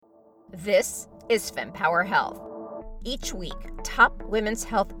This is FemPower Health. Each week, top women's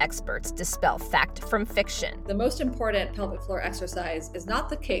health experts dispel fact from fiction, The most important pelvic floor exercise is not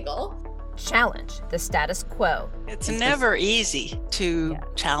the Kegel. challenge the status quo, It's never easy to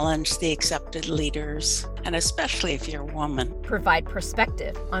challenge the accepted leaders, and especially if you're a woman. provide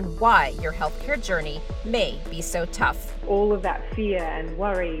perspective on why your healthcare journey may be so tough, all of that fear and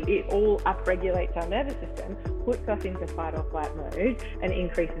worry, it all upregulates our nervous system, puts us into fight or flight mode, and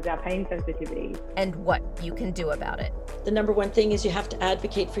increases our pain sensitivity. and what you can do about it. The number one thing is you have to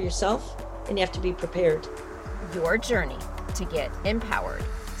advocate for yourself and you have to be prepared. Your journey to get empowered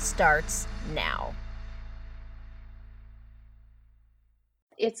starts now.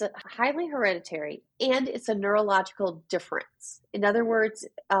 It's a highly hereditary and it's a neurological difference. In other words,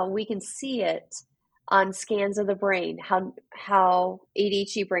 we can see it on scans of the brain, how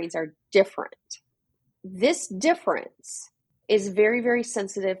ADHD brains are different. This difference is very, very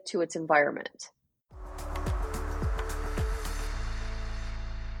sensitive to its environment.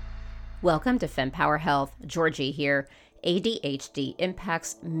 Welcome to FemPower Health. Georgie here. ADHD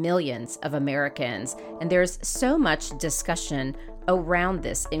impacts millions of Americans, and there's so much discussion around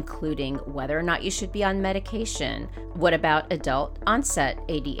this, including whether or not you should be on medication. What about adult onset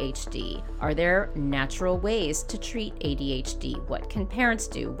ADHD? Are there natural ways to treat ADHD? What can parents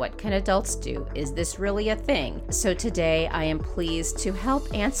do? What can adults do? Is this really a thing? So today I am pleased to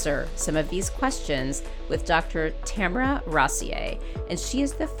help answer some of these questions with Dr. Tamara Rossier, and she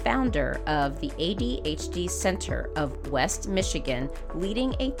is the founder of the ADHD Center of West Michigan,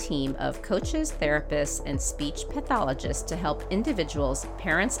 leading a team of coaches, therapists, and speech pathologists to help individuals,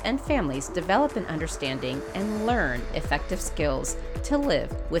 parents, and families develop an understanding and learn effective skills to live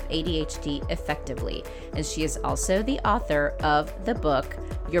with ADHD effectively. And she is also the author of the book,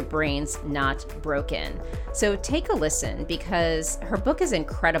 Your Brain's Not Broken. So take a listen because her book is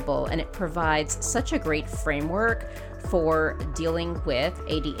incredible and it provides such a great framework for dealing with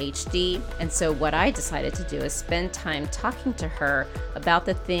ADHD. And so what I decided to do is spend time talking to her about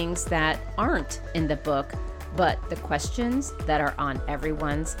the things that aren't in the book, but the questions that are on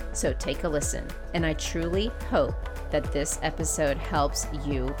everyone's. So take a listen. And I truly hope that this episode helps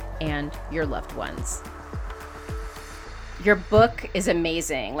you and your loved ones. Your book is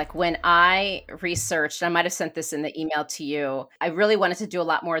amazing. Like when I researched, I might have sent this in the email to you, I really wanted to do a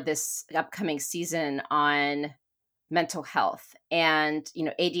lot more this upcoming season on mental health. And,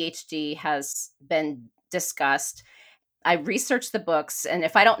 ADHD has been discussed. I researched the books, and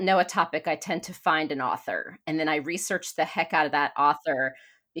if I don't know a topic, I tend to find an author. And then I research the heck out of that author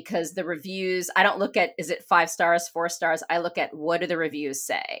because the reviews, I don't look at, is it 5 stars, 4 stars? I look at what do the reviews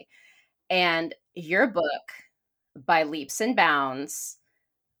say? And your book, by leaps and bounds,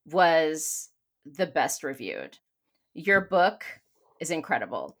 was the best reviewed. Your book is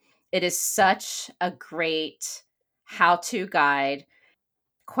incredible. It is such a great how-to guide.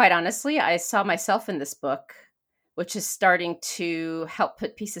 Quite honestly, I saw myself in this book, which is starting to help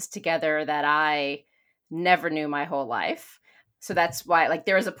put pieces together that I never knew my whole life. So that's why,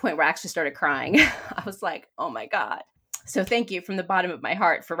 there was a point where I actually started crying. I was like, oh my God. So thank you from the bottom of my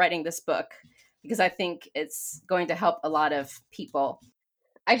heart for writing this book, because I think it's going to help a lot of people.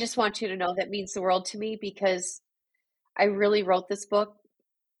 I just want you to know that means the world to me because I really wrote this book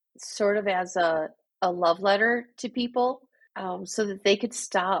sort of as a love letter to people so that they could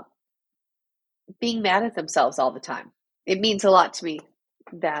stop being mad at themselves all the time. It means a lot to me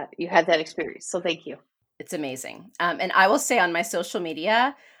that you had that experience. So thank you. It's amazing. And I will say on my social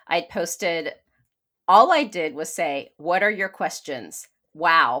media, I posted, all I did was say, what are your questions?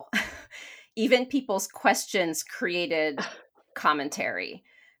 Wow. Even people's questions created commentary.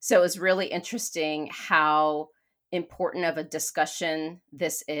 So it was really interesting how important of a discussion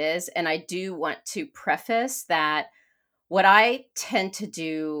this is. And I do want to preface that what I tend to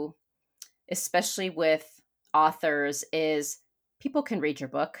do, especially with authors, is people can read your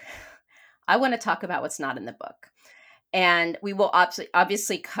book. I want to talk about what's not in the book. And we will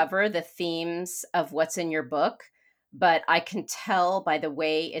obviously cover the themes of what's in your book, but I can tell by the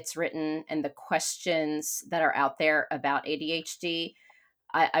way it's written and the questions that are out there about ADHD,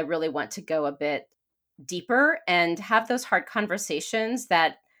 I really want to go a bit deeper and have those hard conversations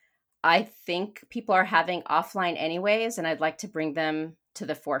that I think people are having offline anyways, and I'd like to bring them to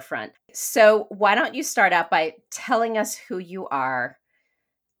the forefront. So why don't you start out by telling us who you are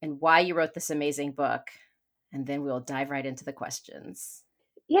and why you wrote this amazing book, and then we'll dive right into the questions.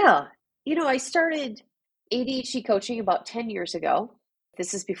 Yeah. I started ADHD coaching about 10 years ago.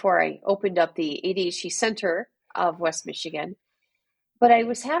 This is before I opened up the ADHD Center of West Michigan. But I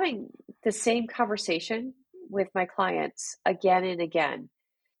was having the same conversation with my clients again and again.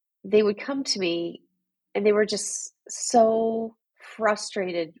 they would come to me and they were just so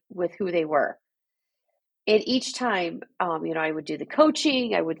frustrated with who they were. And each time, I would do the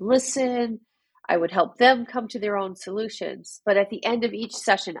coaching, I would listen, I would help them come to their own solutions. But at the end of each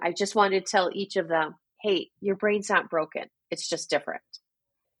session, I just wanted to tell each of them, hey, your brain's not broken. It's just different.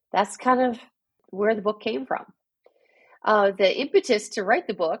 That's kind of where the book came from. The impetus to write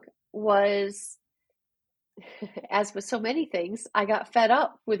the book was, as with so many things, I got fed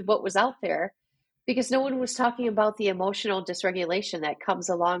up with what was out there because no one was talking about the emotional dysregulation that comes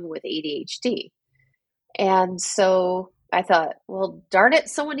along with ADHD. And so I thought, well, darn it,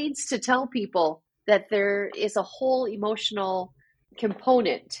 someone needs to tell people that there is a whole emotional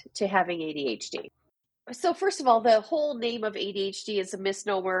component to having ADHD. So first of all, the whole name of ADHD is a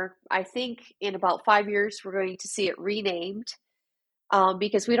misnomer. I think in about 5 years, we're going to see it renamed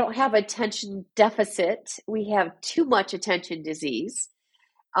because we don't have attention deficit. We have too much attention disease.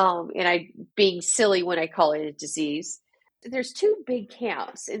 And I being silly when I call it a disease. There's two big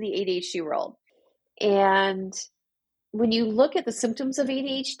camps in the ADHD world. And when you look at the symptoms of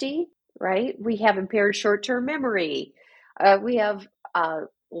ADHD, right, we have impaired short-term memory. We have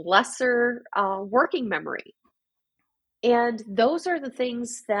lesser working memory. And those are the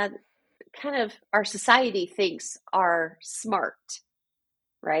things that kind of our society thinks are smart,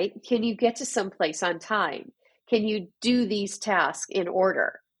 right? Can you get to someplace on time? Can you do these tasks in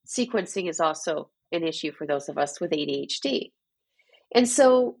order? Sequencing is also an issue for those of us with ADHD. And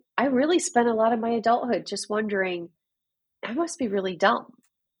so I really spent a lot of my adulthood just wondering, I must be really dumb.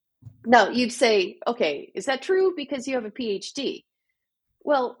 Now, you'd say, okay, is that true because you have a PhD?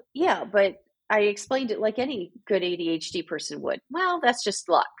 Well, yeah, but I explained it like any good ADHD person would. Well, that's just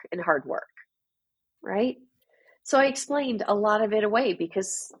luck and hard work, right? So I explained a lot of it away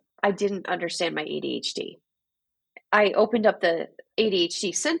because I didn't understand my ADHD. I opened up the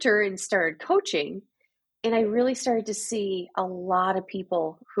ADHD Center and started coaching, and I really started to see a lot of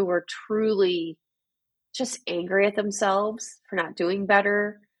people who were truly just angry at themselves for not doing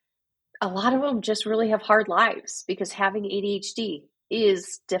better. A lot of them just really have hard lives because having ADHD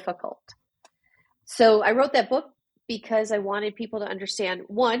is difficult. So I wrote that book because I wanted people to understand,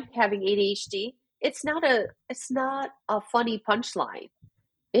 one, having ADHD, it's not a funny punchline.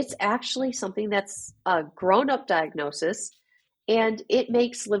 It's actually something that's a grown-up diagnosis, and it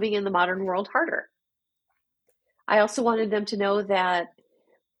makes living in the modern world harder. I also wanted them to know that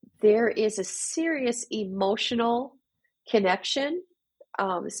there is a serious emotional connection,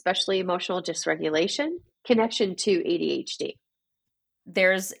 especially emotional dysregulation, connection to ADHD.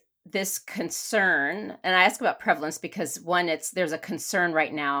 There's this concern, and I ask about prevalence because one, there's a concern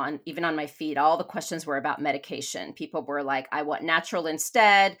right now, and even on my feed, all the questions were about medication. People were like, I want natural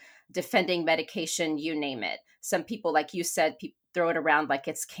instead, defending medication, you name it. Some people, like you said, throw it around like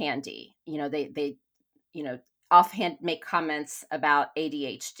it's candy. They offhand make comments about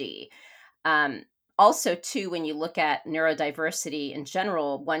ADHD. Also, too, when you look at neurodiversity in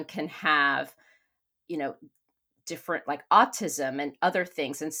general, one can have, different like autism and other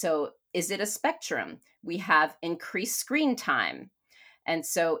things. And so is it a spectrum? We have increased screen time. And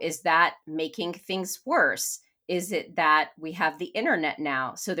so is that making things worse? Is it that we have the internet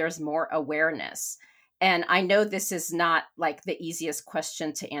now, so there's more awareness? And I know this is not like the easiest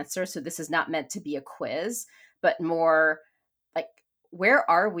question to answer. So this is not meant to be a quiz, but more like, where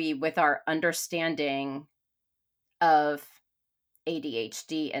are we with our understanding of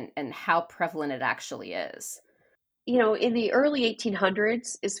ADHD and how prevalent it actually is? In the early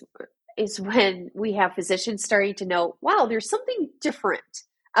 1800s is when we have physicians starting to know, wow, there's something different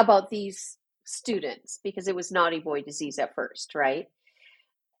about these students, because it was naughty boy disease at first, right?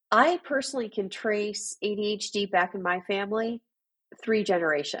 I personally can trace ADHD back in my family 3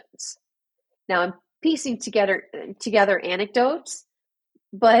 generations. Now I'm piecing together anecdotes,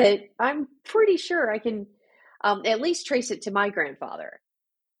 but I'm pretty sure I can at least trace it to my grandfather,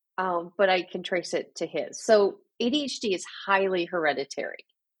 but I can trace it to his. So ADHD is highly hereditary,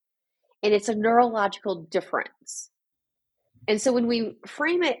 and it's a neurological difference. And so when we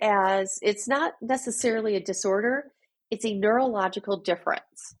frame it as it's not necessarily a disorder, it's a neurological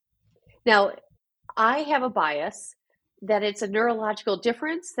difference. Now, I have a bias that it's a neurological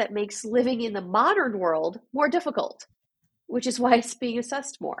difference that makes living in the modern world more difficult, which is why it's being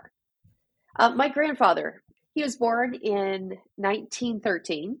assessed more. My grandfather, he was born in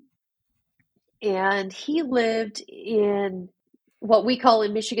 1913. And he lived in what we call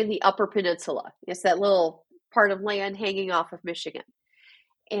in Michigan, the Upper Peninsula. It's that little part of land hanging off of Michigan.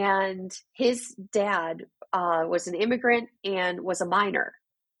 And his dad was an immigrant and was a miner.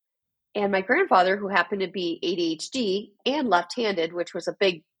 And my grandfather, who happened to be ADHD and left-handed, which was a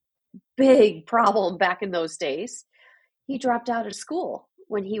big big problem back in those days. He dropped out of school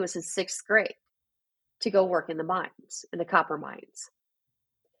when he was in 6th grade to go work in the mines, in the copper mines.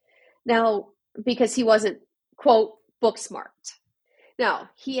 Now, because he wasn't, quote, book smart. Now,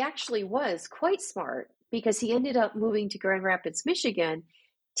 he actually was quite smart because he ended up moving to Grand Rapids, Michigan,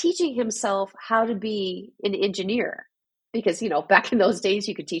 teaching himself how to be an engineer. Because, back in those days,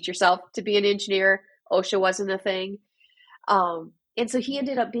 you could teach yourself to be an engineer. OSHA wasn't a thing. And so he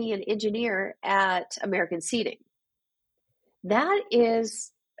ended up being an engineer at American Seating. That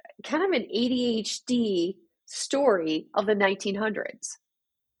is kind of an ADHD story of the 1900s.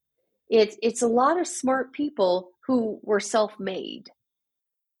 It's a lot of smart people who were self-made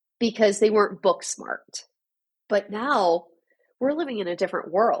because they weren't book smart. But now we're living in a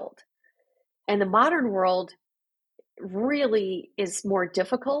different world. And the modern world really is more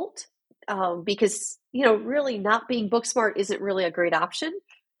difficult because, really not being book smart isn't really a great option,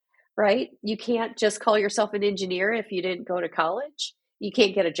 right? You can't just call yourself an engineer if you didn't go to college. You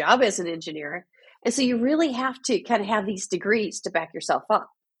can't get a job as an engineer. And so you really have to kind of have these degrees to back yourself up.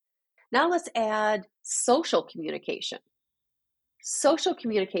 Now let's add social communication. Social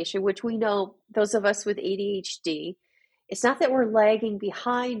communication, which we know, those of us with ADHD, it's not that we're lagging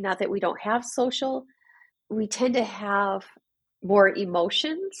behind, not that we don't have social. We tend to have more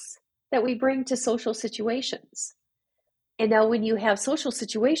emotions that we bring to social situations. And now when you have social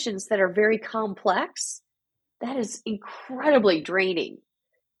situations that are very complex, that is incredibly draining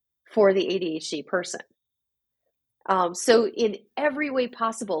for the ADHD person. So in every way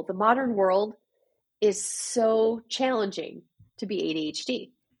possible, the modern world is so challenging to be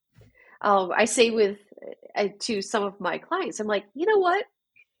ADHD. I say to some of my clients, I'm like, you know what?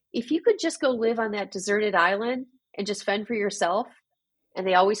 If you could just go live on that deserted island and just fend for yourself, and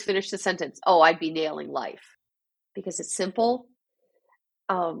they always finish the sentence, oh, I'd be nailing life because it's simple.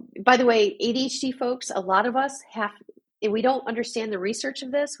 By the way, ADHD folks, a lot of us and we don't understand the research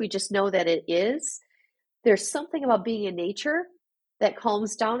of this. We just know that it is. There's something about being in nature that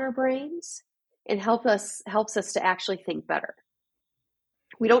calms down our brains and helps us to actually think better.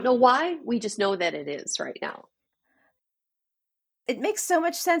 We don't know why. We just know that it is right now. It makes so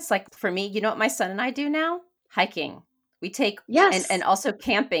much sense. Like for me, you know what my son and I do now? Hiking. We take, yes, and also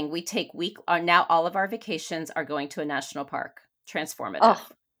camping. We take now all of our vacations are going to a national park. Transformative. Oh,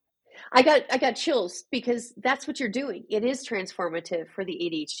 I got chills because that's what you're doing. It is transformative for the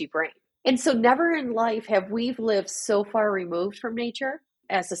ADHD brain. And so never in life have we lived so far removed from nature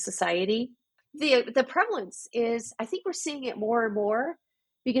as a society. The prevalence is, I think we're seeing it more and more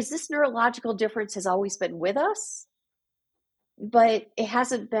because this neurological difference has always been with us, but it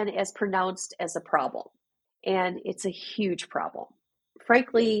hasn't been as pronounced as a problem. And it's a huge problem.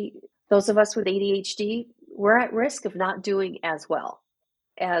 Frankly, those of us with ADHD, we're at risk of not doing as well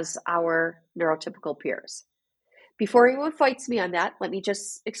as our neurotypical peers. Before anyone fights me on that, let me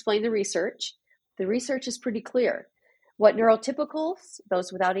just explain the research. The research is pretty clear. What neurotypicals,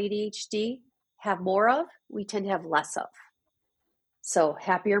 those without ADHD, have more of, we tend to have less of. So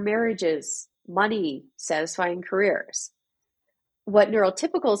happier marriages, money, satisfying careers. What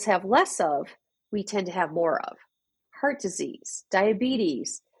neurotypicals have less of, we tend to have more of. Heart disease,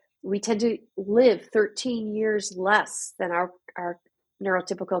 diabetes. We tend to live 13 years less than our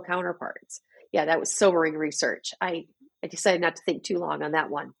neurotypical counterparts. Yeah, that was sobering research. I decided not to think too long on that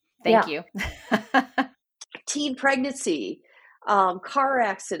one. Thank you. Teen pregnancy, car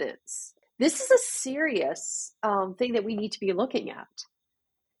accidents. This is a serious thing that we need to be looking at.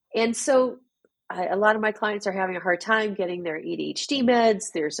 And so a lot of my clients are having a hard time getting their ADHD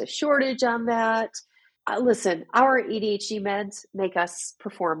meds. There's a shortage on that. Listen, our ADHD meds make us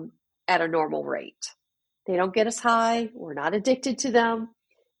perform at a normal rate. They don't get us high. We're not addicted to them.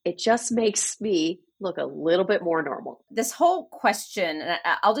 It just makes me look a little bit more normal. This whole question, and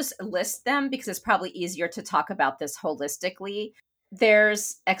I'll just list them because it's probably easier to talk about this holistically.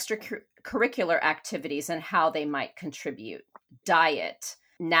 There's extracurricular activities and how they might contribute, diet,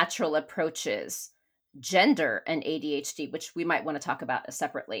 natural approaches, gender and ADHD, which we might want to talk about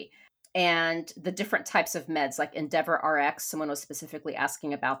separately, and the different types of meds like Endeavor RX. Someone was specifically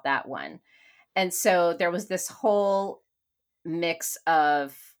asking about that one. And so there was this whole mix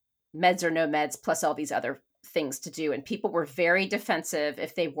of meds or no meds, plus all these other things to do. And people were very defensive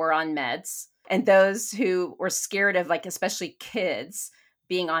if they were on meds. And those who were scared of, like, especially kids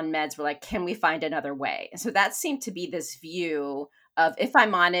being on meds were like, can we find another way? And so that seemed to be this view of, if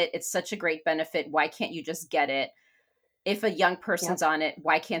I'm on it, it's such a great benefit. Why can't you just get it? If a young person's on it,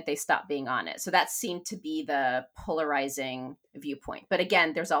 why can't they stop being on it? So that seemed to be the polarizing viewpoint. But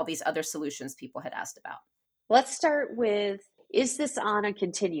again, there's all these other solutions people had asked about. Let's start with is this on a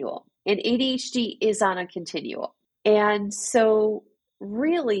continuum? And ADHD is on a continuum. And so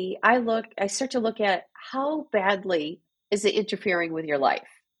really, I start to look at how badly is it interfering with your life?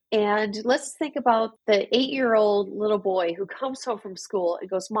 And let's think about the 8-year-old little boy who comes home from school and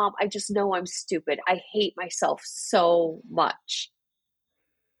goes, Mom, I just know I'm stupid. I hate myself so much.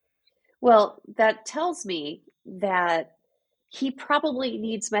 Well, that tells me that he probably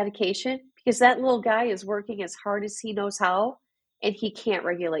needs medication because that little guy is working as hard as he knows how, and he can't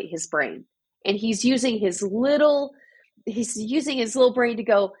regulate his brain. And he's using his little brain to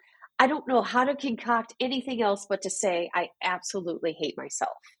go, I don't know how to concoct anything else but to say, I absolutely hate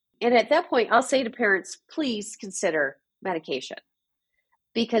myself. And at that point, I'll say to parents, please consider medication.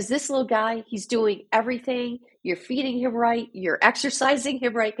 Because this little guy, he's doing everything. You're feeding him right. You're exercising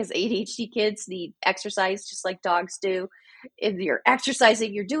him right, because ADHD kids need exercise just like dogs do. If you're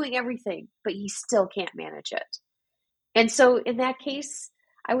exercising, you're doing everything, but he still can't manage it. And so in that case,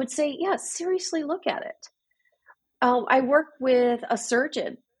 I would say, yeah, seriously look at it. I work with a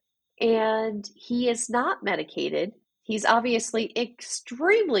surgeon, and he is not medicated. He's obviously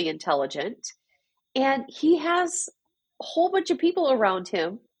extremely intelligent, and he has a whole bunch of people around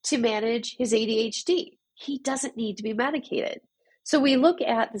him to manage his ADHD. He doesn't need to be medicated. So we look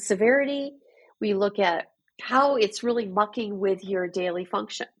at the severity, we look at how it's really mucking with your daily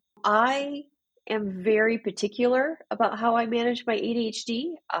function. I am very particular about how I manage my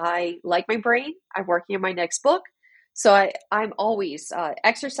ADHD. I like my brain. I'm working on my next book. So I'm always,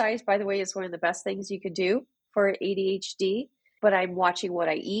 exercise, by the way, is one of the best things you can do for ADHD, but I'm watching what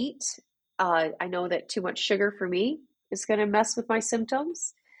I eat. I know that too much sugar for me is going to mess with my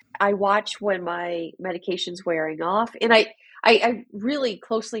symptoms. I watch when my medication's wearing off, and I really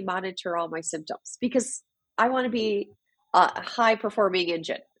closely monitor all my symptoms because I want to be a high performing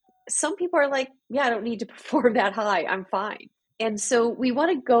engine. Some people are like, yeah, I don't need to perform that high. I'm fine. And so we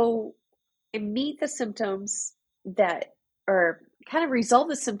want to go and meet the symptoms that are kind of resolve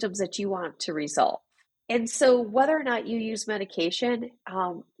the symptoms that you want to resolve. And so whether or not you use medication,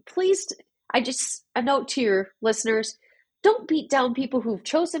 please, a note to your listeners, don't beat down people who've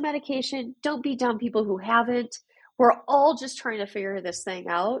chosen medication. Don't beat down people who haven't. We're all just trying to figure this thing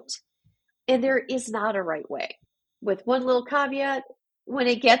out. And there is not a right way. With one little caveat, when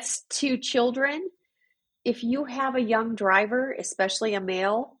it gets to children, if you have a young driver, especially a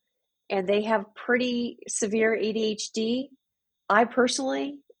male, and they have pretty severe ADHD, I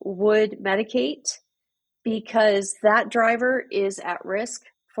personally would medicate because that driver is at risk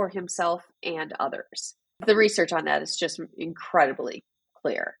for himself and others. The research on that is just incredibly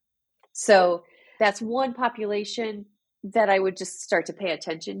clear. So that's one population that I would just start to pay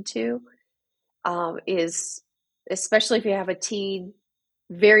attention to, is especially if you have a teen,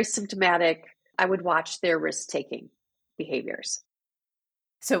 very symptomatic, I would watch their risk-taking behaviors.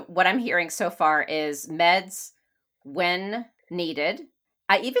 So what I'm hearing so far is meds when needed.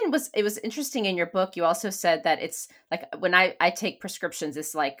 It was interesting in your book, you also said that it's like when I take prescriptions,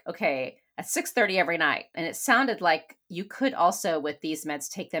 it's like, okay, at 6:30 every night. And it sounded like you could also with these meds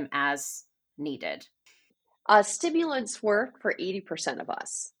take them as needed. Stimulants work for 80% of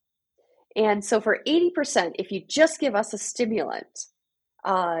us. And so for 80%, if you just give us a stimulant,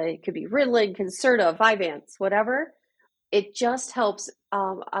 it could be Ritalin, Concerta, Vyvanse, whatever, it just helps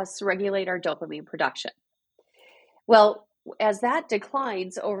us regulate our dopamine production. Well, as that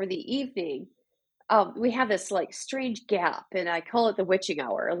declines over the evening, we have this like strange gap, and I call it the witching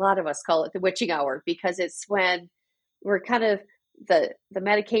hour. A lot of us call it the witching hour because it's when we're kind of the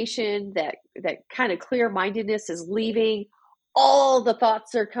medication, that kind of clear-mindedness is leaving. All the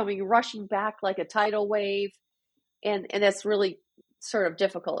thoughts are coming rushing back like a tidal wave, and that's really sort of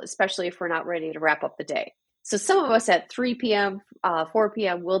difficult, especially if we're not ready to wrap up the day. So some of us at 3 p.m., 4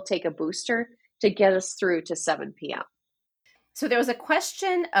 p.m. will take a booster to get us through to 7 p.m. So there was a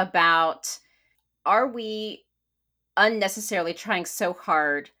question about, are we unnecessarily trying so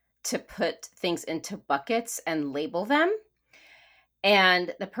hard to put things into buckets and label them?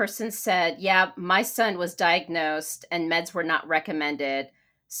 And the person said, yeah, my son was diagnosed and meds were not recommended.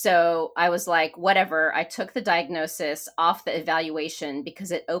 So I was like, whatever. I took the diagnosis off the evaluation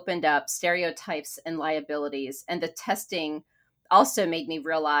because it opened up stereotypes and liabilities. And the testing also made me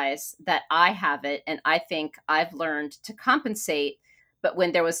realize that I have it. And I think I've learned to compensate. But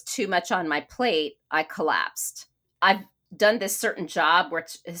when there was too much on my plate, I collapsed. I've done this certain job where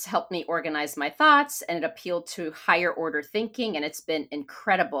it has helped me organize my thoughts, and it appealed to higher order thinking. And it's been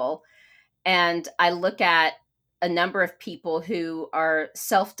incredible. And I look at a number of people who are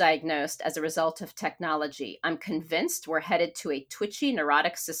self-diagnosed as a result of technology. I'm convinced we're headed to a twitchy,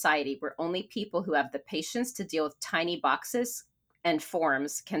 neurotic society where only people who have the patience to deal with tiny boxes and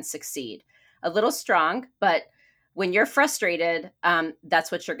forms can succeed. A little strong, but when you're frustrated,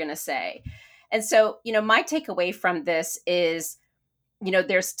 that's what you're going to say. And so, my takeaway from this is,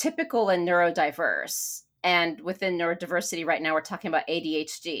 there's typical and neurodiverse. And within neurodiversity right now, we're talking about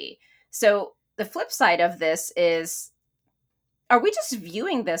ADHD. So the flip side of this is, are we just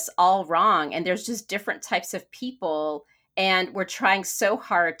viewing this all wrong? And there's just different types of people, and we're trying so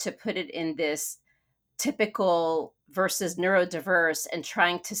hard to put it in this typical versus neurodiverse and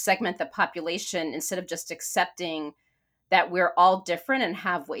trying to segment the population instead of just accepting that we're all different and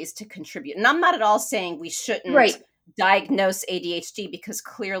have ways to contribute. And I'm not at all saying we shouldn't diagnose ADHD, because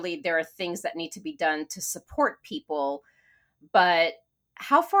clearly there are things that need to be done to support people. But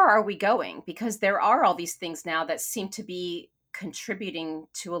how far are we going? Because there are all these things now that seem to be contributing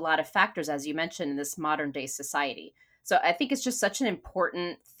to a lot of factors, as you mentioned, in this modern day society. So I think it's just such an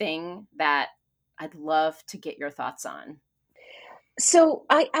important thing that I'd love to get your thoughts on. So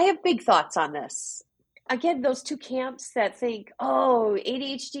I have big thoughts on this. Again, those two camps that think, oh,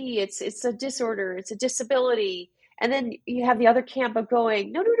 ADHD, it's a disorder, it's a disability. And then you have the other camp of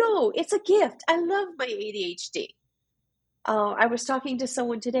going, no, it's a gift. I love my ADHD. I was talking to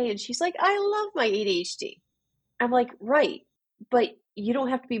someone today and she's like, I love my ADHD. I'm like, right, but you don't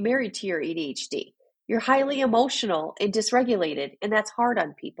have to be married to your ADHD. You're highly emotional and dysregulated, and that's hard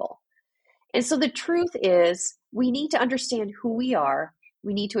on people. And so the truth is, we need to understand who we are.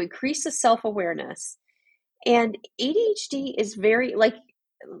 We need to increase the self-awareness. And ADHD is very, like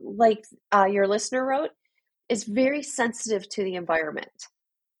your listener wrote, is very sensitive to the environment.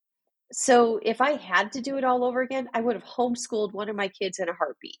 So if I had to do it all over again, I would have homeschooled one of my kids in a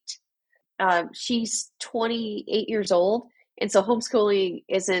heartbeat. She's 28 years old, and so homeschooling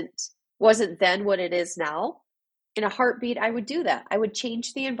wasn't then what it is now. In a heartbeat, I would do that. I would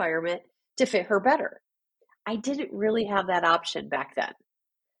change the environment to fit her better. I didn't really have that option back then,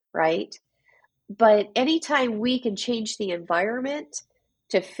 right? But anytime we can change the environment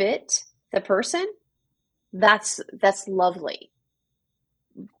to fit the person, that's lovely.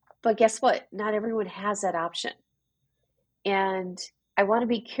 But guess what? Not everyone has that option. And I want to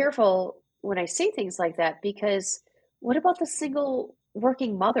be careful when I say things like that, because what about the single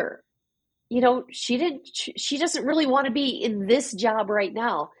working mother? She doesn't really want to be in this job right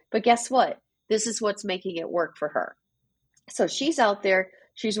now, but guess what? This is what's making it work for her. So she's out there,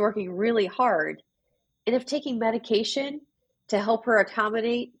 she's working really hard. And if taking medication to help her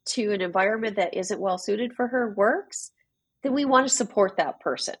accommodate to an environment that isn't well suited for her works, then we want to support that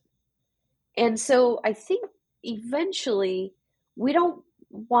person. And so I think eventually we don't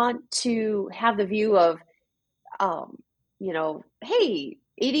want to have the view of, hey,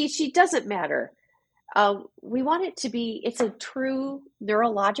 ADHD doesn't matter. We want it to be, it's a true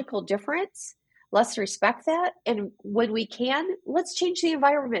neurological difference. Let's respect that. And when we can, let's change the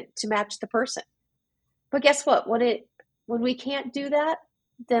environment to match the person. But guess what? When we can't do that,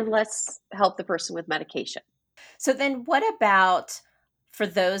 then let's help the person with medication. So then what about for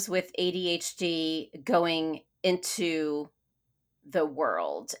those with ADHD going into the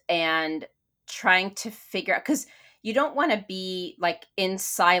world and trying to figure out, because you don't want to be like in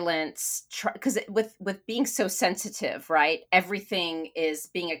silence, because with being so sensitive, right? Everything is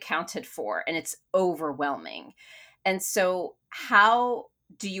being accounted for and it's overwhelming. And so how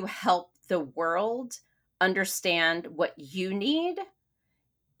do you help the world understand what you need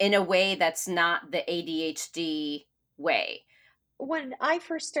in a way that's not the ADHD way? When I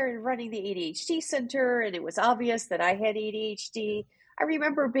first started running the ADHD Center and it was obvious that I had ADHD, I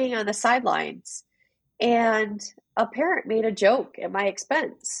remember being on the sidelines and a parent made a joke at my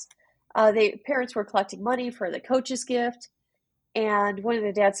expense. Parents were collecting money for the coach's gift. And one of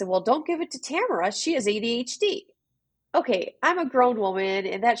the dads said, well, don't give it to Tamara. She has ADHD. Okay, I'm a grown woman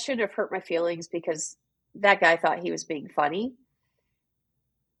and that shouldn't have hurt my feelings because that guy thought he was being funny.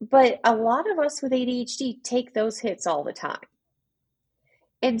 But a lot of us with ADHD take those hits all the time.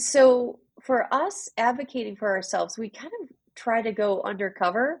 And so for us advocating for ourselves, we kind of try to go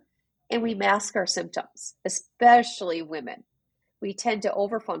undercover and we mask our symptoms, especially women. We tend to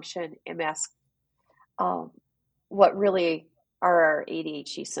overfunction and mask what really are our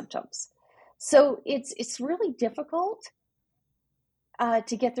ADHD symptoms. So it's really difficult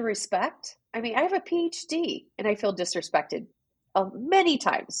to get the respect. I mean, I have a PhD and I feel disrespected many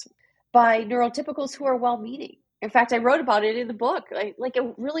times by neurotypicals who are well-meaning. In fact, I wrote about it in the book. Like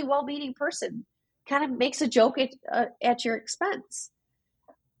a really well-meaning person kind of makes a joke at your expense.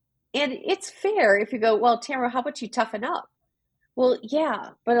 And it's fair if you go, well, Tamara, how about you toughen up? Well, yeah,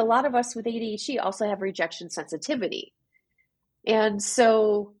 but a lot of us with ADHD also have rejection sensitivity. And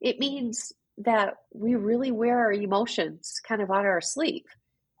so it means that we really wear our emotions kind of on our sleeve,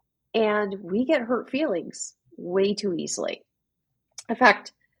 and we get hurt feelings way too easily. In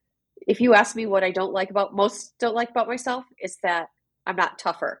fact, if you ask me what I don't like about myself, is that I'm not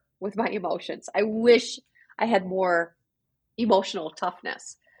tougher with my emotions. I wish I had more emotional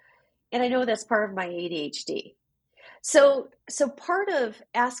toughness. And I know that's part of my ADHD. So part of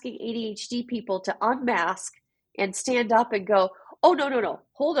asking ADHD people to unmask and stand up and go, oh, no,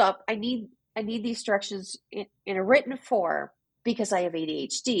 hold up. I need these directions in a written form because I have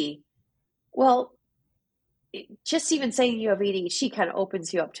ADHD. Well, just even saying you have ADHD kind of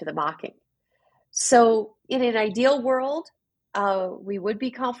opens you up to the mocking. So in an ideal world, we would be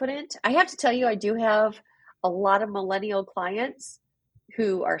confident. I have to tell you, I do have a lot of millennial clients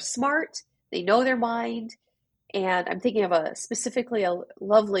who are smart. They know their mind. And I'm thinking of specifically a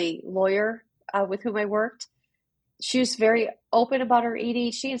lovely lawyer with whom I worked. She was very open about her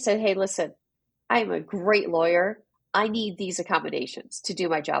ADHD and said, hey, listen, I'm a great lawyer. I need these accommodations to do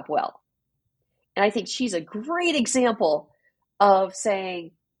my job well. And I think she's a great example of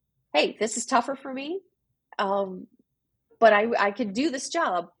saying, hey, this is tougher for me, but I can do this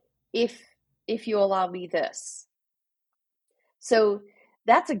job if you allow me this. So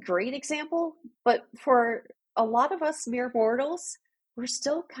that's a great example. But for a lot of us mere mortals, we're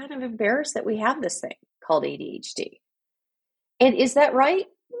still kind of embarrassed that we have this thing called ADHD. And is that right?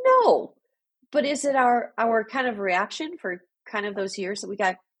 No. But is it our kind of reaction for kind of those years that we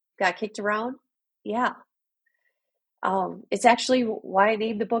got kicked around? Yeah. It's actually why I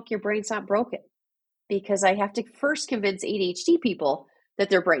named the book Your Brain's Not Broken, because I have to first convince ADHD people that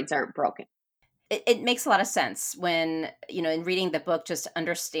their brains aren't broken. It makes a lot of sense when, in reading the book, just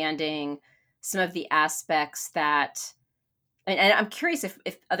understanding some of the aspects that, and I'm curious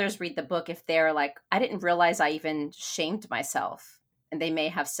if others read the book, if they're like, I didn't realize I even shamed myself, and they may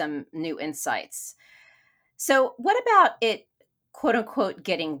have some new insights. So what about it, quote unquote,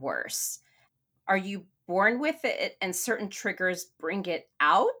 getting worse? Are you born with it and certain triggers bring it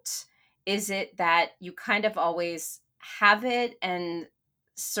out? Is it that you kind of always have it and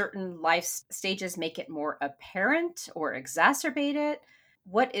certain life stages make it more apparent or exacerbate it?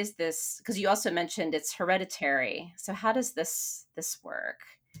 What is this? Because you also mentioned it's hereditary. So how does this work?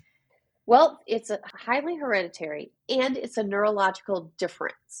 Well, it's a highly hereditary, and it's a neurological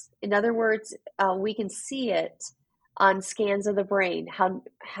difference. In other words, we can see it on scans of the brain,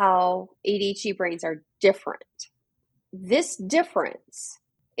 how ADHD brains are different. This difference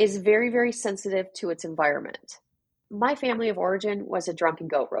is very, very sensitive to its environment. My family of origin was a drunken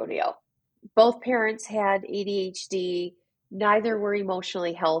goat rodeo. Both parents had ADHD. Neither were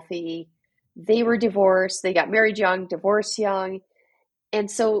emotionally healthy. They were divorced. They got married young, divorced young. And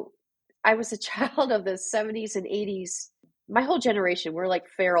so I was a child of the 70s and 80s. My whole generation, we're like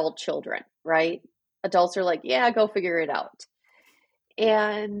feral children, right? Adults are like, yeah, go figure it out.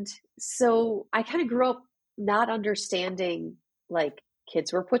 And so I kind of grew up not understanding, like,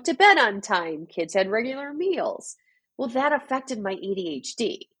 kids were put to bed on time, kids had regular meals. Well, that affected my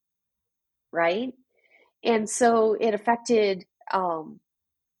ADHD, right? And so it affected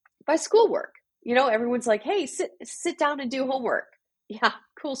my schoolwork. Everyone's like, hey, sit down and do homework. Yeah,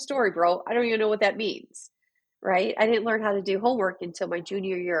 cool story, bro. I don't even know what that means, right? I didn't learn how to do homework until my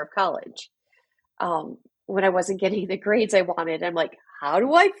junior year of college. When I wasn't getting the grades I wanted, I'm like, how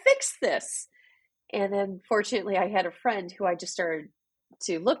do I fix this? And then fortunately, I had a friend who I just started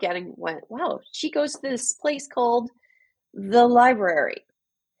to look at and went, wow, she goes to this place called the library.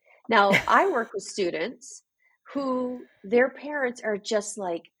 Now, I work with students who their parents are just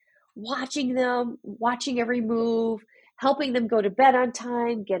like watching them, watching every move, helping them go to bed on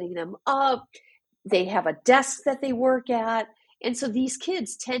time, getting them up. They have a desk that they work at. And so these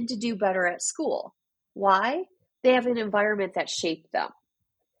kids tend to do better at school. Why? They have an environment that shaped them.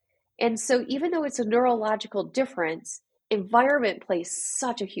 And so even though it's a neurological difference, environment plays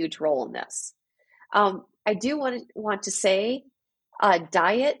such a huge role in this. I do want to say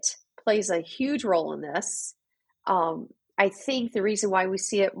diet plays a huge role in this. I think the reason why we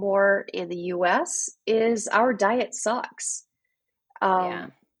see it more in the US is our diet sucks.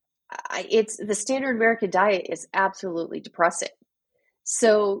 It's the standard American diet is absolutely depressing.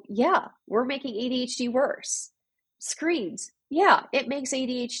 So yeah, we're making ADHD worse. Screens, yeah, it makes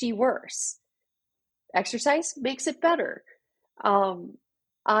ADHD worse. Exercise makes it better.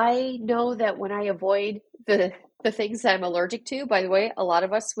 I know that when I avoid the things that I'm allergic to, by the way, a lot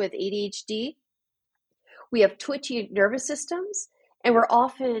of us with ADHD, we have twitchy nervous systems. And we're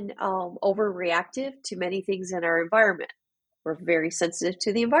often overreactive to many things in our environment. We're very sensitive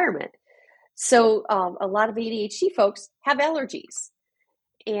to the environment. So a lot of ADHD folks have allergies.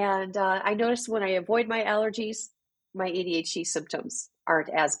 And I notice when I avoid my allergies, my ADHD symptoms aren't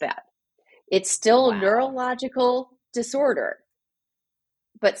as bad. It's still a neurological disorder,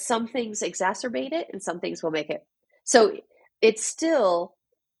 but some things exacerbate it and some things will make it. So it's still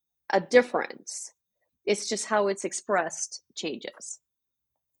a difference. It's just how it's expressed changes.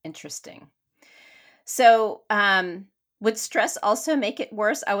 Interesting. So would stress also make it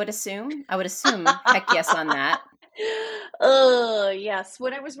worse? I would assume. Heck yes on that. Yes.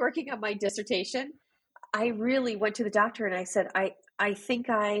 When I was working on my dissertation, I really went to the doctor and I said, I think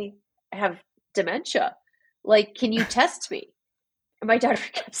I have dementia. Like, can you test me? And my doctor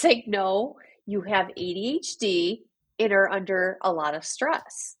kept saying, no, you have ADHD and are under a lot of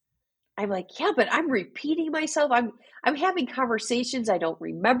stress. I'm like, yeah, but I'm repeating myself. I'm having conversations I don't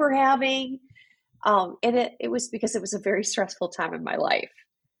remember having. And it was because it was a very stressful time in my life.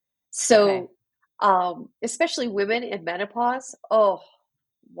 So, especially women in menopause, oh,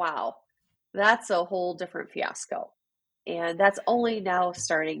 wow, that's a whole different fiasco. And that's only now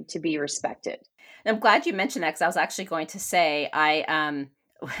starting to be respected. And I'm glad you mentioned that, because I was actually going to say,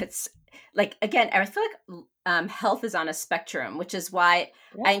 it's like, again, I feel like health is on a spectrum, which is why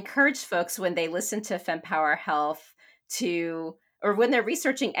I encourage folks when they listen to FemPower Health or when they're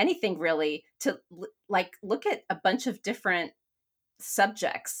researching anything really, to like look at a bunch of different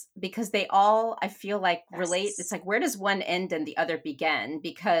subjects, because they all, I feel like, relate. It's like, where does one end and the other begin?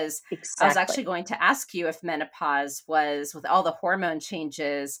 Because I was actually going to ask you if menopause was, with all the hormone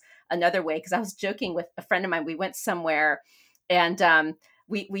changes, another way, because I was joking with a friend of mine. We went somewhere and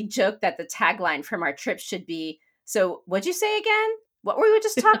we joked that the tagline from our trip should be, so what'd you say again? What were we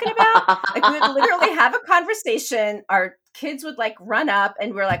just talking about? Like, we would literally have a conversation. Our kids would like run up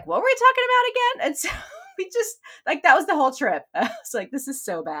and we're like, what were we talking about again? And so we just, like, that was the whole trip. I was like, this is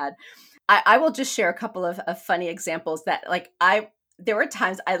so bad. I will just share a couple of funny examples that, like, there were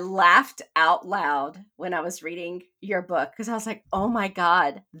times I laughed out loud when I was reading your book, because I was like, oh my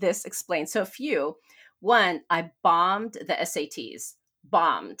God, this explains. So one, I bombed the SATs.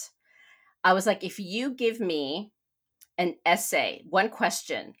 I was like, if you give me an essay, one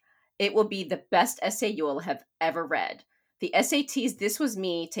question, it will be the best essay you will have ever read. The SATs, this was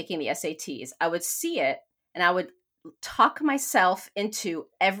me taking the SATs. I would see it and I would talk myself into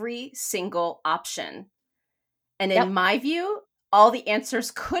every single option. And in my view, all the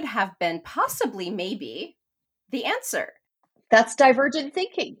answers could have been possibly, maybe, the answer. That's divergent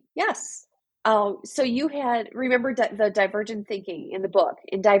thinking. Yes. So you remember the divergent thinking in the book.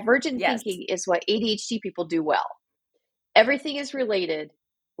 And divergent thinking is what ADHD people do well. Everything is related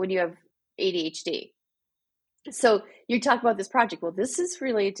when you have ADHD. So you talk about this project. Well, this is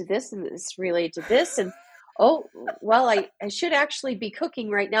related to this and this is related to this. And, oh, well, I should actually be cooking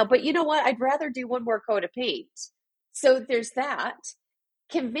right now. But you know what? I'd rather do one more coat of paint. So there's that.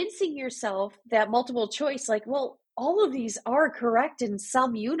 Convincing yourself that multiple choice, like, well, all of these are correct in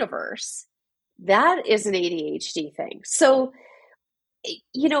some universe. That is an ADHD thing. So,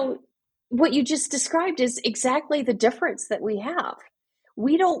 what you just described is exactly the difference that we have.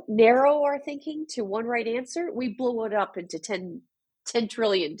 We don't narrow our thinking to one right answer. We blow it up into 10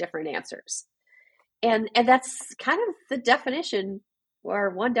 trillion different answers. And that's kind of the definition, or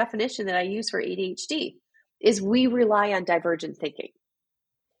one definition that I use for ADHD, is we rely on divergent thinking.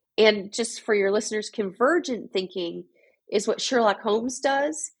 And just for your listeners, convergent thinking is what Sherlock Holmes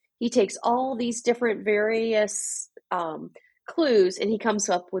does. He takes all these different various clues and he comes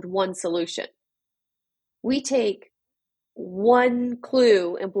up with one solution. We take one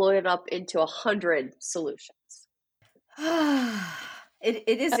clue and blow it up into 100 solutions. It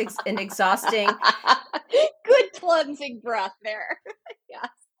is an exhausting. Good cleansing breath there. Yes.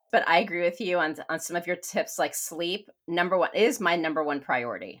 But I agree with you on some of your tips, like sleep. Is my number one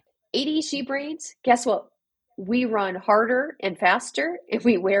priority. ADHD brains, guess what? We run harder and faster and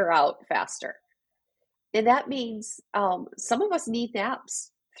we wear out faster. And that means some of us need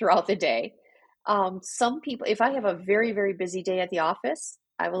naps throughout the day. Some people, if I have a very, very busy day at the office,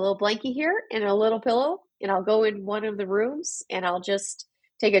 I have a little blankie here and a little pillow, and I'll go in one of the rooms and I'll just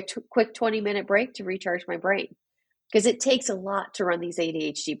take a quick 20-minute break to recharge my brain, because it takes a lot to run these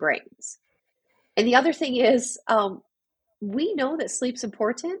ADHD brains. And the other thing is, we know that sleep's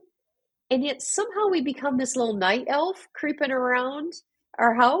important, and yet somehow we become this little night elf creeping around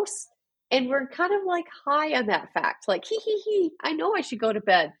our house, and we're kind of like high on that fact. Like, I know I should go to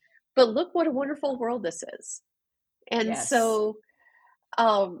bed, but look what a wonderful world this is. And so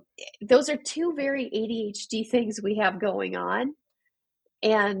those are two very ADHD things we have going on.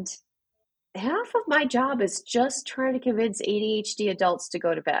 And half of my job is just trying to convince ADHD adults to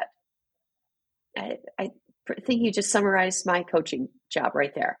go to bed. I think you just summarized my coaching job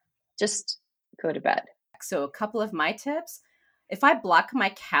right there. Just go to bed. So a couple of my tips: if I block my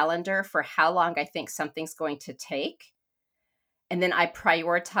calendar for how long I think something's going to take, and then I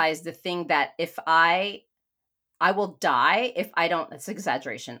prioritize the thing that if I will die if I don't, it's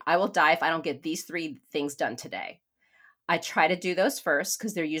exaggeration, I will die if I don't get these 3 things done today. I try to do those first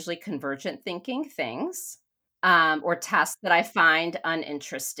because they're usually convergent thinking things, or tasks that I find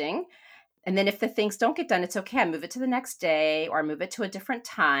uninteresting. And then if the things don't get done, it's okay. I move it to the next day or I move it to a different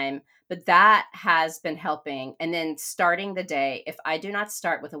time. But that has been helping. And then starting the day, if I do not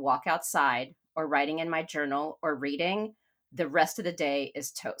start with a walk outside or writing in my journal or reading, the rest of the day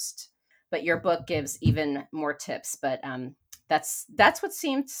is toast. But your book gives even more tips. But that's what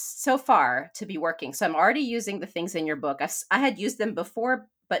seems so far to be working. So I'm already using the things in your book. I had used them before,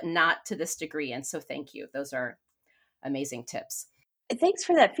 but not to this degree. And so thank you. Those are amazing tips. Thanks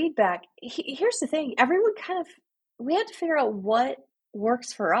for that feedback. Here's the thing. Everyone we had to figure out what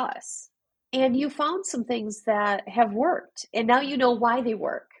works for us. And you found some things that have worked. And now you know why they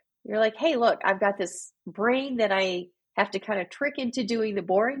work. You're like, hey, look, I've got this brain that I have to kind of trick into doing the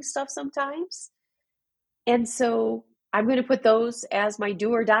boring stuff sometimes. And so I'm going to put those as my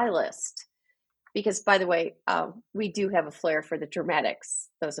do or die list. Because, by the way, we do have a flair for the dramatics,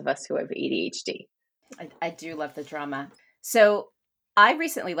 those of us who have ADHD. I do love the drama. So I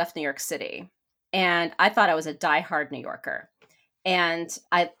recently left New York City, and I thought I was a diehard New Yorker. And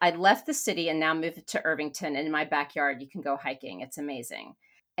I left the city and now moved to Irvington. And in my backyard, you can go hiking. It's amazing.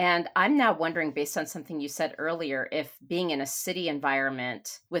 And I'm now wondering, based on something you said earlier, if being in a city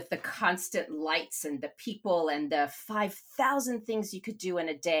environment with the constant lights and the people and the 5,000 things you could do in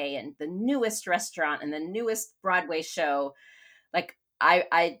a day and the newest restaurant and the newest Broadway show, like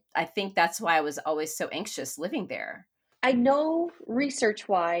I think that's why I was always so anxious living there. I know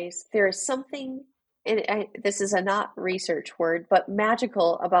research-wise, there is something, and this is a not research word, but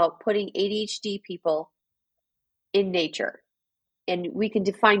magical about putting ADHD people in nature. And we can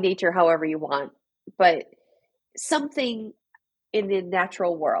define nature however you want, but something in the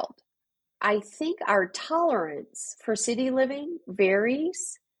natural world. I think our tolerance for city living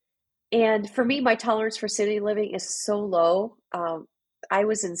varies. And for me, my tolerance for city living is so low. I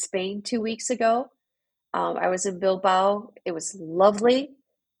was in Spain 2 weeks ago. I was in Bilbao. It was lovely.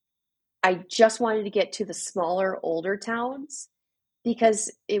 I just wanted to get to the smaller, older towns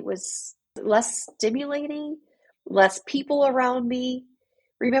because it was less stimulating, less people around me.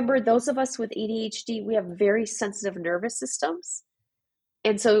 Remember, those of us with ADHD, we have very sensitive nervous systems.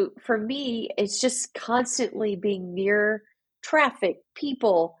 And so for me, it's just constantly being near traffic,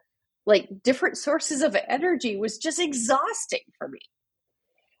 people, like different sources of energy was just exhausting for me.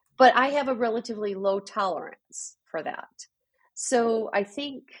 But I have a relatively low tolerance for that. So I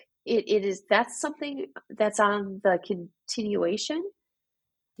think that's something that's on the continuation.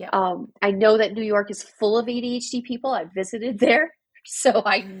 Yeah. I know that New York is full of ADHD people. I visited there, so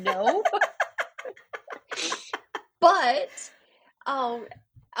I know. But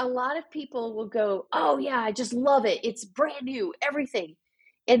a lot of people will go, oh yeah, I just love it. It's brand new, everything.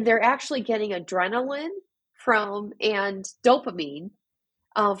 And they're actually getting adrenaline and dopamine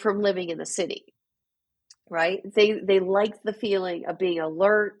from living in the city, right? They like the feeling of being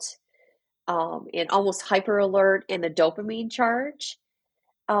alert and almost hyper alert and the dopamine charge.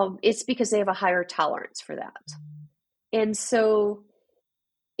 It's because they have a higher tolerance for that. And so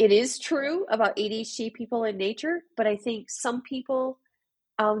it is true about ADHD people in nature, but I think some people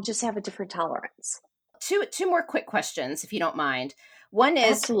just have a different tolerance. Two more quick questions, if you don't mind. One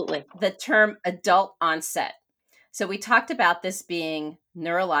is Absolutely. The term adult onset. So we talked about this being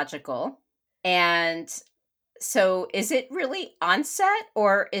neurological. And so is it really onset,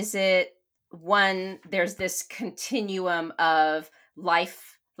 or is it there's this continuum of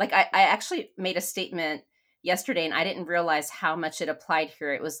life? Like I actually made a statement yesterday and I didn't realize how much it applied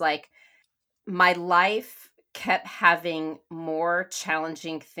here. It was like my life kept having more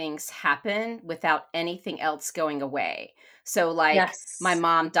challenging things happen without anything else going away. So like Yes. My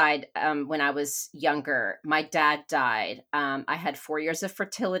mom died when I was younger. My dad died. I had 4 years of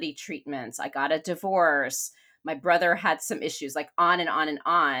fertility treatments. I got a divorce. My brother had some issues, like on and on and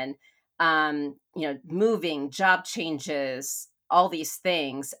on. Moving, job changes, all these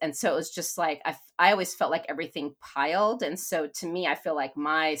things. And so it was just like, I always felt like everything piled. And so to me, I feel like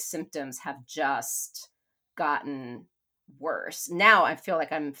my symptoms have just gotten worse. Now I feel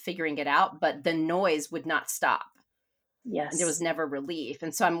like I'm figuring it out, but the noise would not stop. Yes. And there was never relief.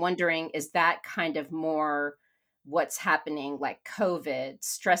 And so I'm wondering, is that kind of more what's happening, like COVID,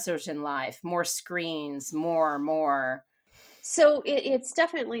 stressors in life, more screens, more. So it's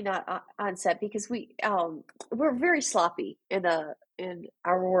definitely not onset because we're very sloppy in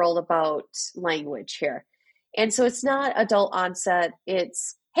our world about language here, and so it's not adult onset.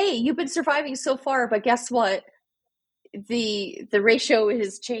 It's, hey, you've been surviving so far, but guess what? The ratio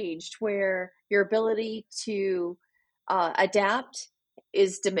has changed where your ability to adapt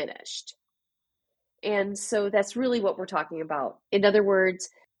is diminished, and so that's really what we're talking about. In other words,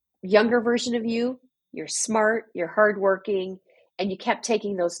 younger version of you. You're smart, you're hardworking, and you kept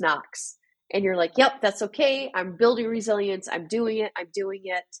taking those knocks. And you're like, yep, that's okay. I'm building resilience. I'm doing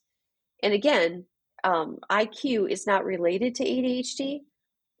it. And again, IQ is not related to ADHD,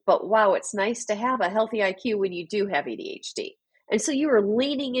 but wow, it's nice to have a healthy IQ when you do have ADHD. And so you are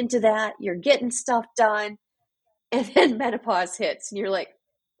leaning into that, you're getting stuff done, and then menopause hits, and you're like,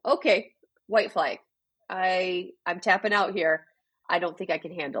 okay, white flag. I'm tapping out here. I don't think I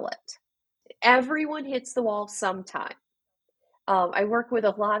can handle it. Everyone hits the wall sometime. I work with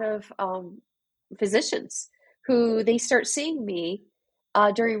a lot of physicians who they start seeing me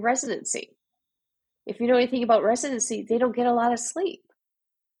during residency. If you know anything about residency, they don't get a lot of sleep.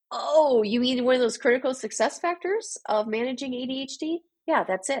 Oh, you mean one of those critical success factors of managing ADHD? Yeah,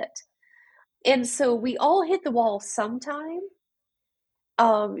 that's it. And so we all hit the wall sometime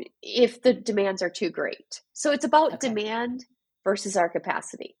if the demands are too great. So it's about demand versus our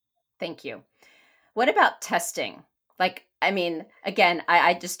capacity. Thank you. What about testing? Like, I mean, again,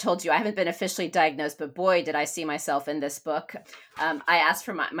 I just told you I haven't been officially diagnosed, but boy, did I see myself in this book. I asked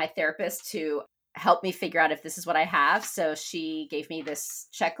for my therapist to help me figure out if this is what I have. So she gave me this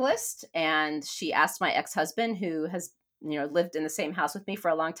checklist, and she asked my ex-husband, who has, lived in the same house with me for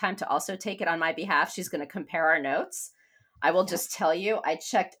a long time, to also take it on my behalf. She's going to compare our notes. I will just tell you, I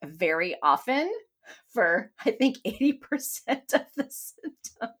checked very often for, I think, 80% of the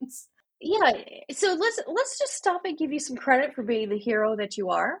symptoms. Yeah. So let's just stop and give you some credit for being the hero that you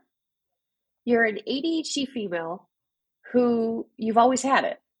are. You're an ADHD female who you've always had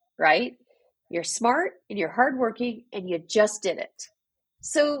it, right? You're smart and you're hardworking and you just did it.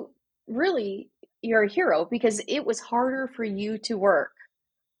 So really, you're a hero because it was harder for you to work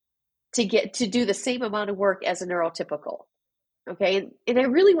to get to do the same amount of work as a neurotypical. Okay. And I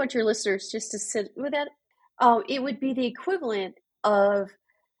really want your listeners just to sit with that. It would be the equivalent of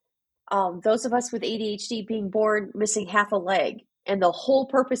those of us with ADHD being born missing half a leg, and the whole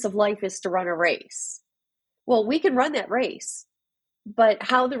purpose of life is to run a race. Well, we can run that race, but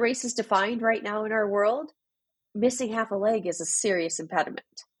how the race is defined right now in our world, missing half a leg is a serious impediment.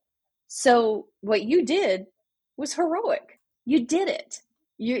 So what you did was heroic. You did it.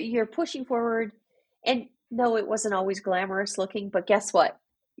 You're pushing forward, and no, it wasn't always glamorous looking, but guess what?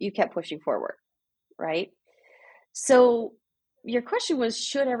 You kept pushing forward, right? So your question was,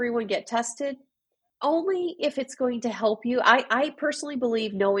 should everyone get tested? Only if it's going to help you. I personally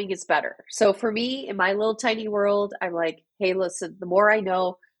believe knowing is better. So for me, in my little tiny world, I'm like, hey, listen, the more I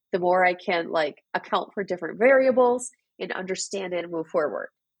know, the more I can account for different variables and understand it and move forward.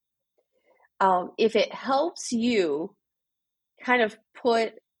 If it helps you kind of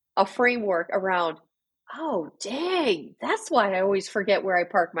put a framework around, oh, dang, that's why I always forget where I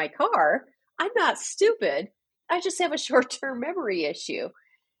park my car. I'm not stupid. I just have a short-term memory issue.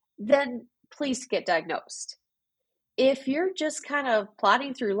 Then please get diagnosed. If you're just kind of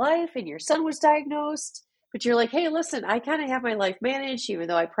plodding through life and your son was diagnosed, but you're like, hey, listen, I kind of have my life managed, even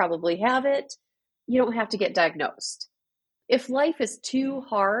though I probably have it, you don't have to get diagnosed. If life is too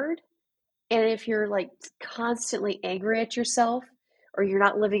hard, and if you're constantly angry at yourself, or you're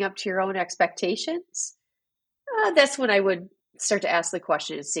not living up to your own expectations, that's when I would start to ask the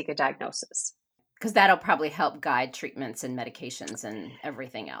question and seek a diagnosis. Because that'll probably help guide treatments and medications and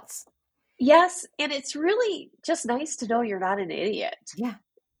everything else. Yes. And it's really just nice to know you're not an idiot. Yeah.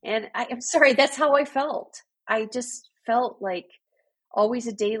 And I'm sorry, that's how I felt. I just felt like always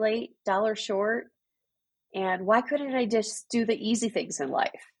a day late, dollar short. And why couldn't I just do the easy things in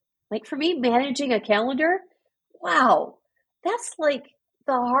life? Like for me, managing a calendar, wow, that's like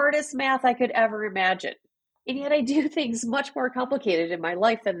the hardest math I could ever imagine. And yet I do things much more complicated in my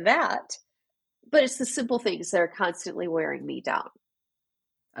life than that. But it's the simple things that are constantly wearing me down.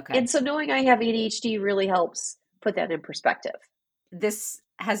 Okay. And so knowing I have ADHD really helps put that in perspective. This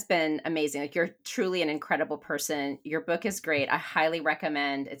has been amazing. You're truly an incredible person. Your book is great. I highly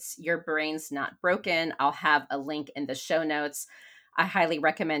recommend. It's Your Brain's Not Broken. I'll have a link in the show notes. I highly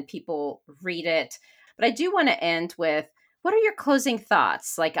recommend people read it. But I do want to end with, what are your closing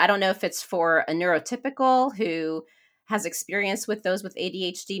thoughts? I don't know if it's for a neurotypical who has experience with those with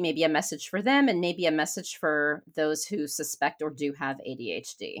ADHD, maybe a message for them and maybe a message for those who suspect or do have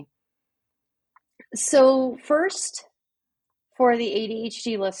ADHD? So first, for the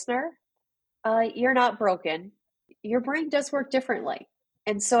ADHD listener, you're not broken. Your brain does work differently.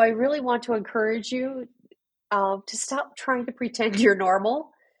 And so I really want to encourage you to stop trying to pretend you're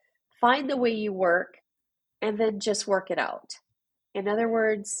normal. Find the way you work and then just work it out. In other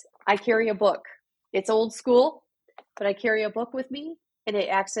words, I carry a book. It's old school, but I carry a book with me and it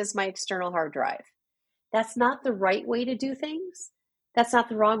acts as my external hard drive. That's not the right way to do things. That's not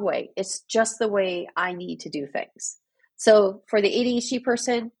the wrong way. It's just the way I need to do things. So for the ADHD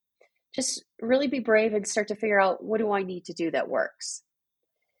person, just really be brave and start to figure out, what do I need to do that works?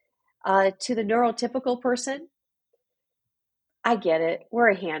 To the neurotypical person, I get it. We're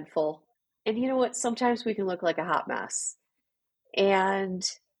a handful. And you know what? Sometimes we can look like a hot mess. And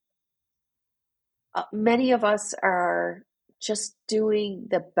many of us are just doing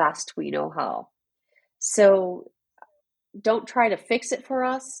the best we know how. So don't try to fix it for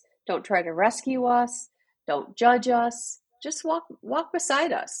us. Don't try to rescue us. Don't judge us. Just walk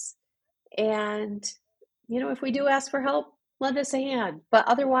beside us. And, if we do ask for help, lend us a hand. But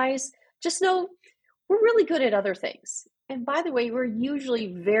otherwise, just know we're really good at other things. And by the way, we're usually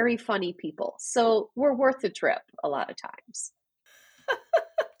very funny people. So we're worth the trip a lot of times.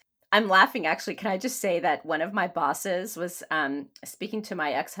 I'm laughing, actually. Can I just say that one of my bosses was speaking to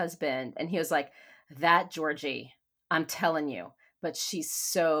my ex-husband, and he was like, that Georgie, I'm telling you, but she's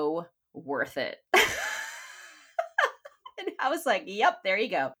so worth it. And I was like, yep, there you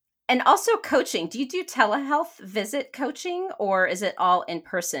go. And also coaching. Do you do telehealth visit coaching, or is it all in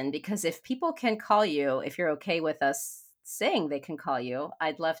person? Because if people can call you, if you're okay with us saying they can call you,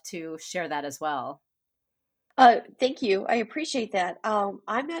 I'd love to share that as well. Thank you. I appreciate that.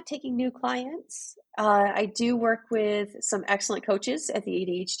 I'm not taking new clients. I do work with some excellent coaches at the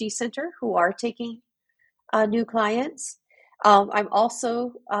ADHD Center who are taking new clients. I'm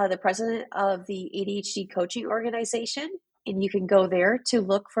also the president of the ADHD coaching organization, and you can go there to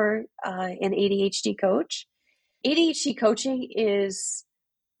look for an ADHD coach. ADHD coaching is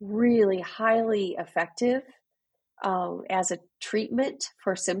really highly effective as a treatment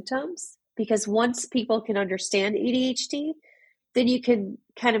for symptoms, because once people can understand ADHD, then you can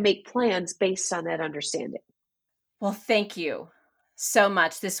kind of make plans based on that understanding. Well, thank you so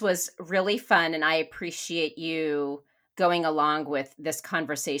much. This was really fun, and I appreciate you going along with this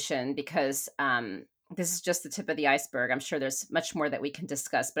conversation, because this is just the tip of the iceberg. I'm sure there's much more that we can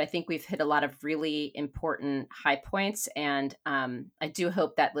discuss, but I think we've hit a lot of really important high points. And I do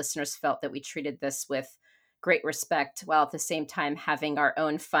hope that listeners felt that we treated this with great respect, while at the same time having our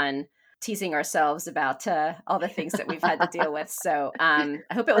own fun, teasing ourselves about all the things that we've had to deal with. So I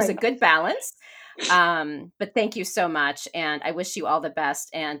hope it was a good balance. But thank you so much. And I wish you all the best.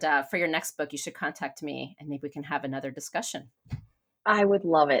 And for your next book, you should contact me and maybe we can have another discussion. I would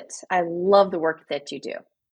love it. I love the work that you do.